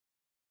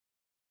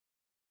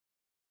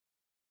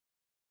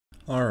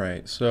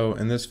Alright, so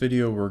in this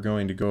video we're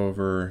going to go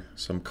over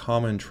some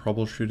common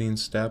troubleshooting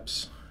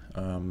steps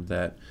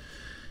that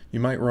you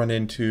might run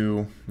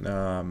into.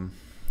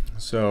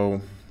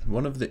 So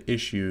one of the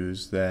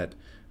issues that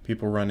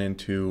people run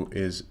into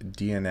is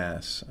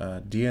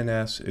DNS.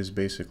 DNS is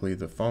basically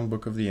the phone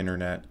book of the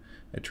internet.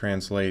 It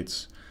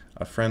translates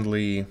a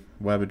friendly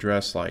web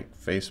address like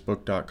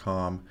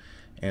facebook.com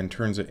and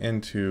turns it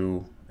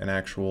into an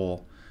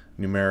actual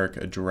numeric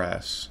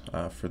address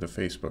for the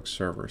Facebook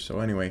server. So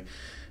anyway,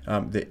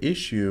 the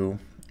issue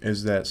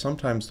is that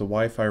sometimes the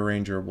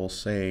WiFiRanger will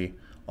say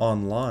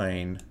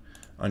online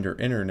under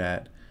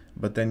internet,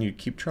 but then you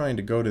keep trying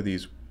to go to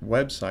these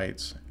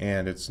websites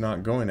and it's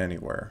not going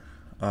anywhere.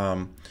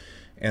 And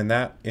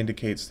that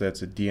indicates that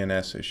it's a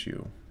DNS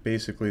issue.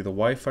 Basically, the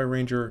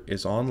WiFiRanger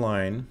is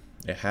online,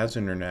 it has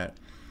internet,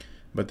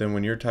 but then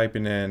when you're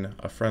typing in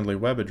a friendly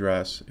web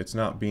address, it's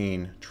not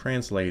being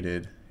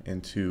translated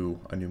into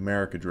a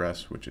numeric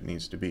address, which it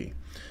needs to be.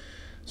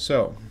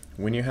 So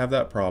when you have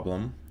that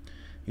problem,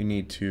 you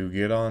need to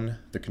get on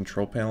the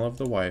control panel of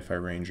the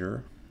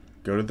WiFiRanger,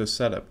 go to the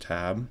Setup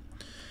tab,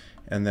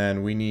 and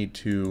then we need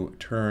to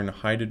turn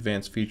Hide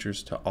Advanced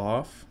Features to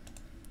off.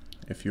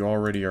 If you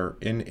already are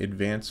in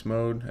advanced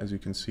mode, as you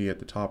can see at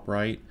the top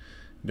right,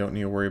 you don't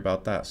need to worry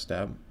about that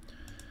step.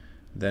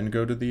 Then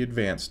go to the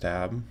Advanced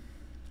tab,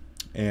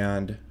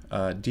 and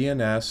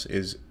DNS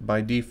is by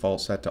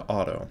default set to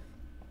auto.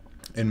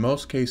 In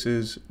most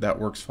cases that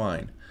works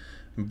fine,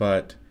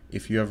 but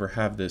if you ever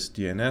have this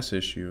DNS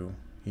issue,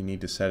 you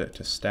need to set it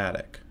to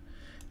static.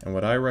 And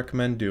what I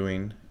recommend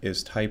doing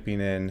is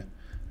typing in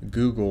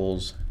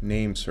Google's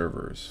name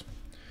servers.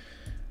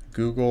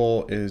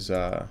 Google is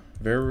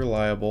very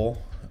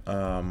reliable,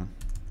 and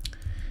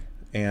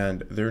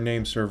their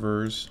name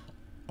servers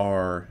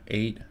are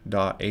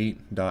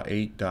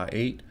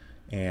 8.8.8.8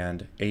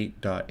 and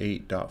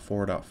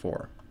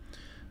 8.8.4.4.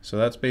 So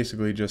that's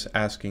basically just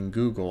asking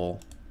Google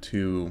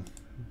to,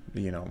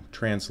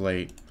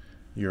 translate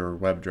your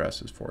web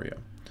addresses for you.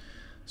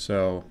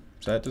 So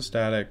set to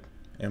static,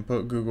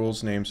 input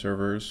Google's name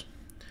servers,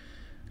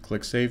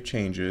 click Save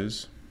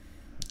Changes,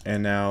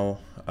 and now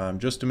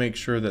just to make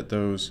sure that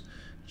those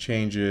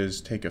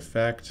changes take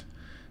effect,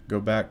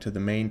 go back to the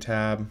main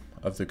tab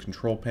of the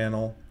control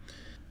panel.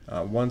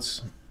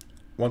 Once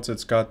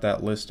it's got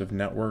that list of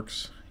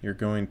networks, you're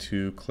going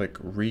to click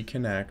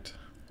Reconnect.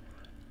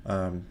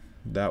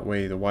 That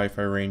way the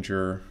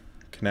WiFiRanger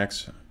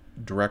connects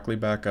directly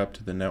back up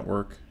to the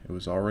network it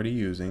was already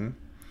using,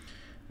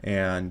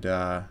 and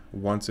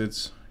once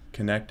it's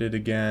connected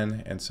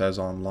again and says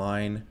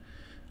online,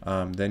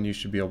 then you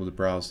should be able to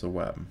browse the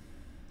web.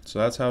 So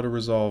that's how to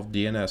resolve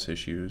DNS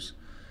issues.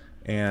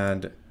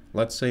 And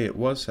let's say it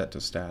was set to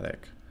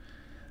static.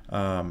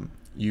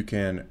 You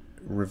can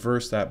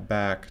reverse that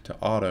back to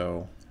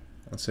auto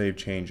and save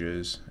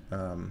changes.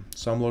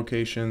 Some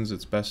locations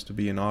it's best to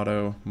be in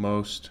auto,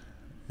 most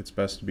it's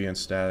best to be in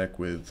static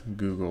with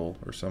Google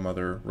or some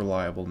other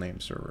reliable name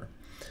server.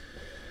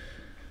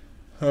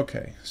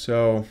 Okay,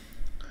 so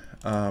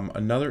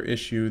another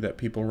issue that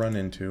people run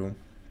into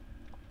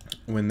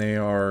when they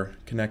are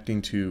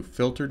connecting to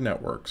filtered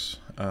networks,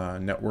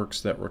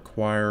 networks that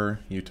require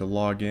you to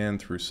log in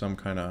through some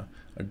kind of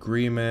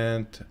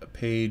agreement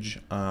page,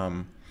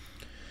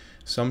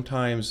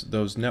 sometimes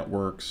those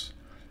networks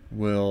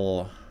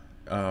will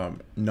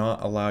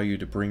not allow you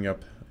to bring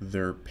up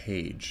their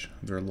page,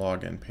 their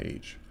login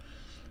page.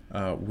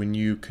 When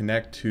you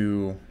connect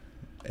to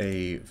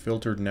a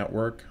filtered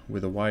network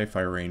with a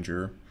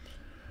WiFiRanger,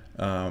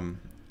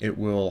 it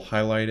will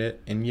highlight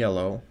it in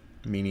yellow,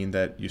 meaning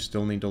that you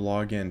still need to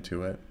log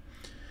into it.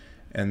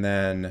 And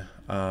then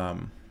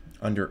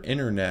under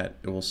Internet,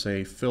 it will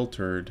say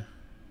Filtered,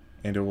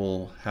 and it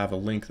will have a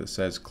link that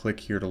says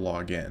click here to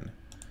log in.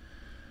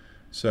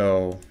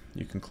 So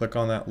you can click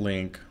on that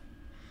link,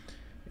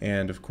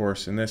 and of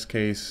course in this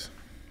case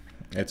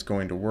it's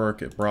going to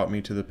work. It brought me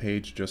to the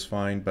page just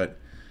fine, but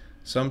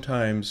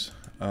sometimes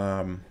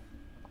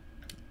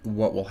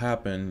what will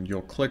happen,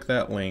 you'll click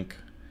that link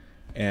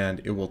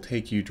and it will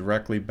take you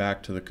directly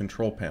back to the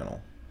control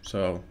panel.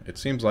 So it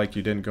seems like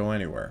you didn't go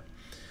anywhere.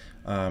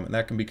 And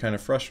that can be kind of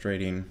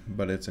frustrating,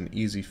 but it's an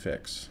easy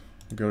fix.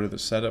 Go to the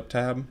Setup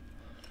tab,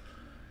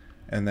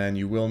 and then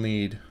you will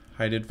need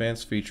Hide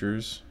Advanced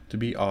Features to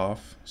be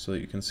off so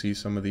that you can see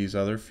some of these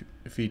other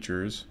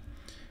features,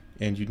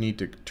 and you need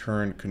to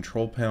turn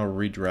Control Panel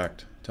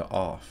Redirect to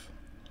off.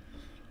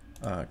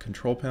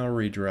 Control Panel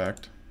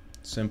Redirect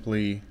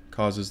simply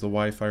causes the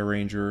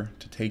WiFiRanger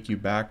to take you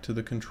back to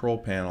the control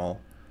panel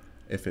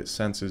if it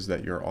senses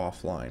that you're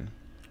offline.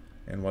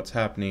 And what's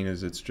happening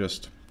is it's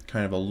just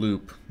kind of a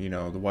loop. The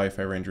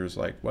WiFiRanger is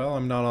like, well,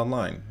 I'm not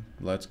online,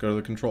 let's go to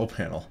the control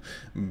panel.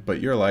 But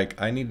you're like,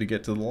 I need to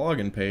get to the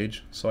login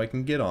page so I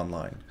can get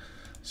online.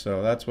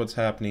 So that's what's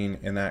happening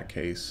in that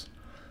case.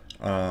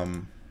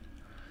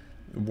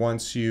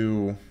 Once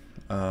you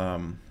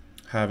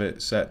have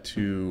it set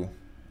to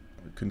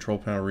Control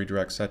Panel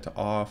Redirect set to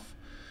off,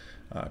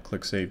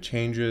 click Save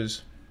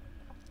Changes,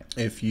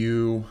 if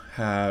you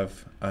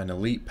have an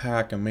Elite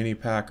pack, a Mini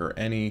pack, or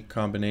any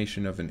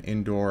combination of an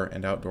indoor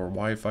and outdoor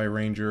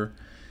WiFiRanger,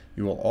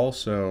 you will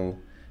also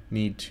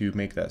need to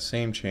make that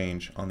same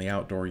change on the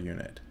outdoor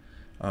unit.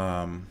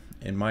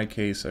 In my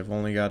case, I've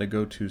only got a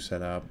go-to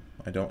set up.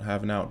 I don't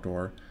have an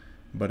outdoor,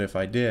 but if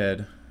I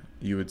did,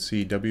 you would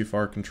see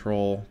WiFi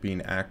control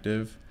being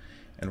active,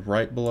 and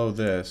right below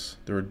this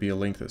there would be a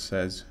link that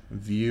says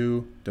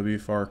View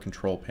WiFi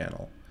Control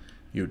Panel.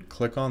 You would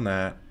click on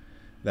that.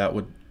 That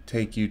would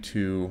take you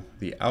to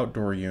the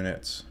outdoor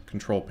unit's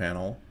control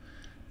panel.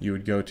 You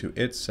would go to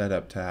its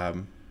setup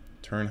tab,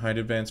 turn Hide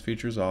Advanced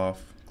Features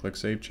off, click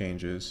Save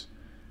Changes,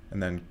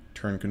 and then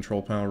turn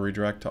Control Panel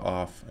Redirect to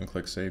off and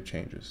click Save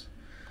Changes.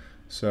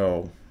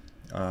 So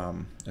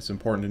it's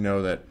important to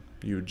know that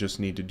you would just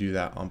need to do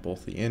that on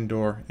both the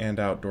indoor and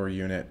outdoor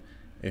unit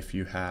if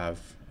you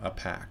have a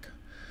pack.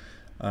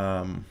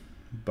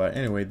 But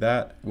anyway,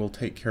 that will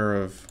take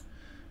care of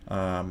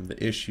the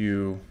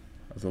issue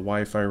of the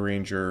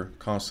WiFiRanger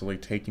constantly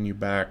taking you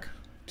back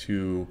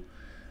to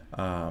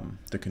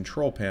the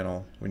control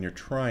panel when you're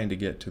trying to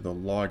get to the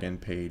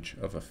login page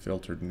of a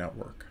filtered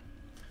network.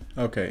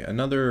 Okay,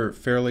 another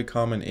fairly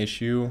common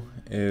issue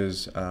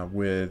is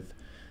with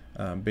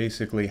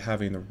basically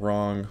having the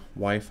wrong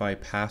Wi-Fi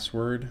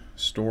password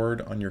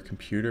stored on your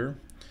computer.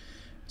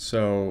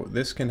 So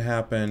this can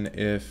happen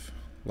if,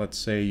 let's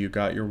say, you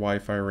got your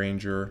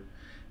WiFiRanger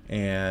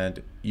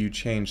and you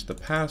changed the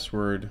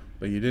password,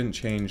 but you didn't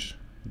change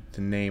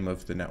the name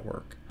of the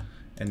network,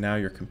 and now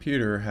your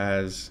computer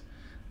has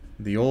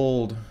the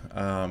old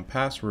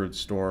password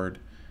stored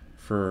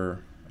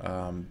for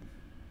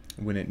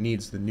when it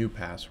needs the new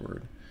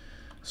password.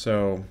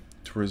 So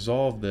to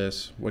resolve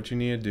this, what you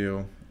need to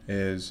do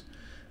is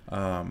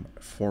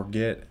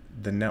forget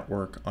the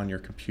network on your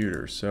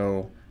computer.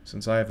 So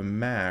since I have a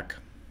Mac,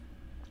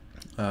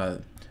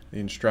 the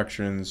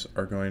instructions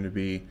are going to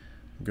be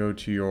go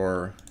to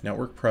your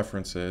network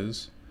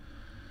preferences,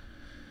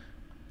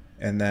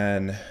 and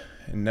then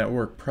in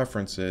network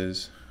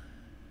preferences,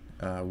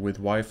 with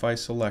Wi-Fi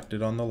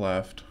selected on the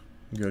left,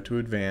 go to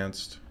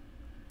advanced,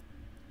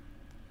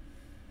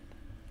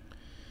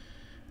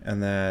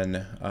 and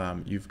then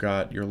you've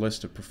got your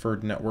list of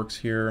preferred networks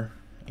here,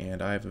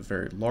 and I have a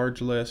very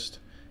large list.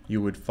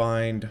 You would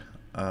find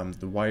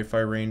the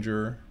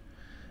WiFiRanger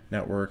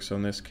network, so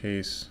in this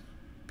case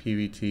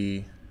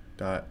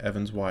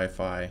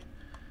pvt.evanswifi,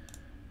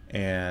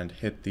 and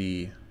hit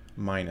the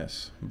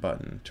minus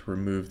button to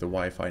remove the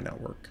Wi-Fi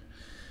network.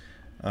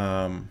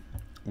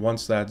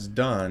 Once that's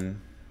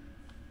done,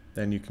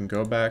 then you can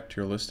go back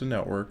to your list of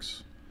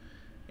networks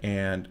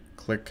and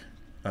click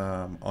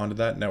onto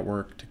that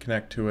network to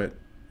connect to it,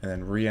 and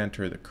then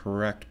re-enter the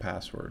correct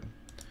password.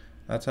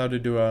 That's how to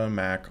do it on a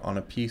Mac. On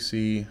a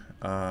PC,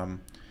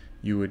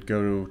 you would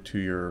go to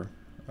your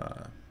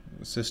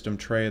system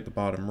tray at the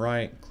bottom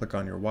right, click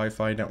on your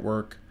Wi-Fi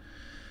network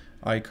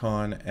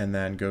icon, and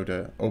then go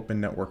to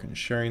Open Network and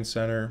Sharing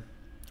Center.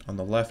 On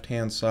the left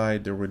hand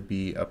side there would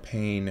be a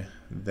pane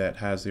that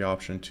has the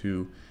option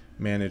to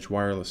manage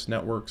wireless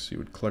networks. You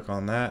would click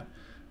on that.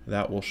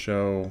 That will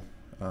show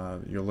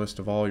your list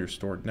of all your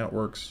stored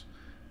networks.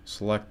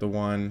 Select the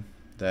one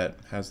that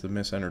has the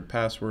misentered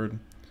password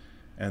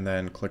and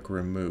then click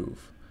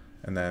remove,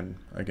 and then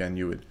again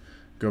you would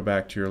go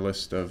back to your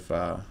list of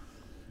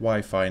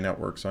Wi-Fi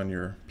networks on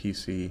your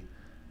PC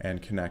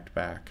and connect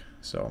back.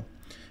 So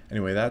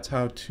anyway, that's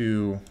how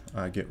to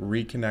get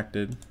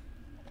reconnected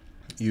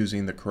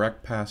using the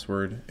correct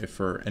password if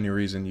for any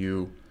reason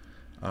you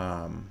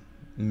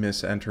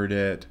misentered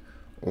it,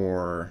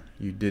 or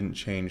you didn't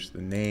change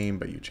the name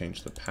but you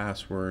changed the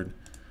password,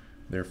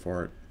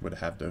 therefore it would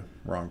have the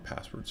wrong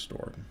password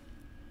stored.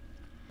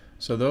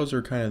 So those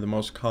are kind of the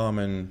most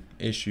common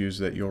issues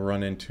that you'll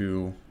run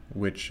into,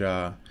 which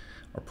are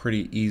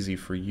pretty easy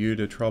for you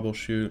to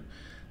troubleshoot.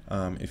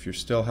 If you're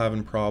still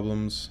having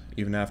problems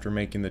even after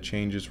making the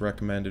changes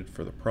recommended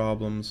for the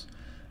problems,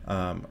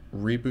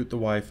 reboot the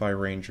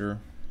WiFiRanger.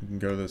 You can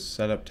go to the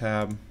Setup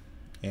tab,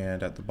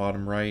 and at the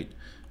bottom right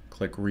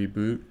click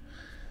Reboot,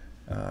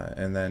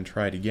 and then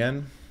try it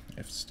again.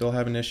 If still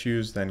having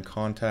issues, then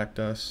contact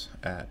us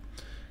at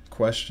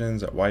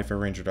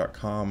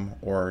questions@wifiranger.com,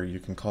 or you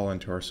can call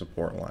into our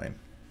support line.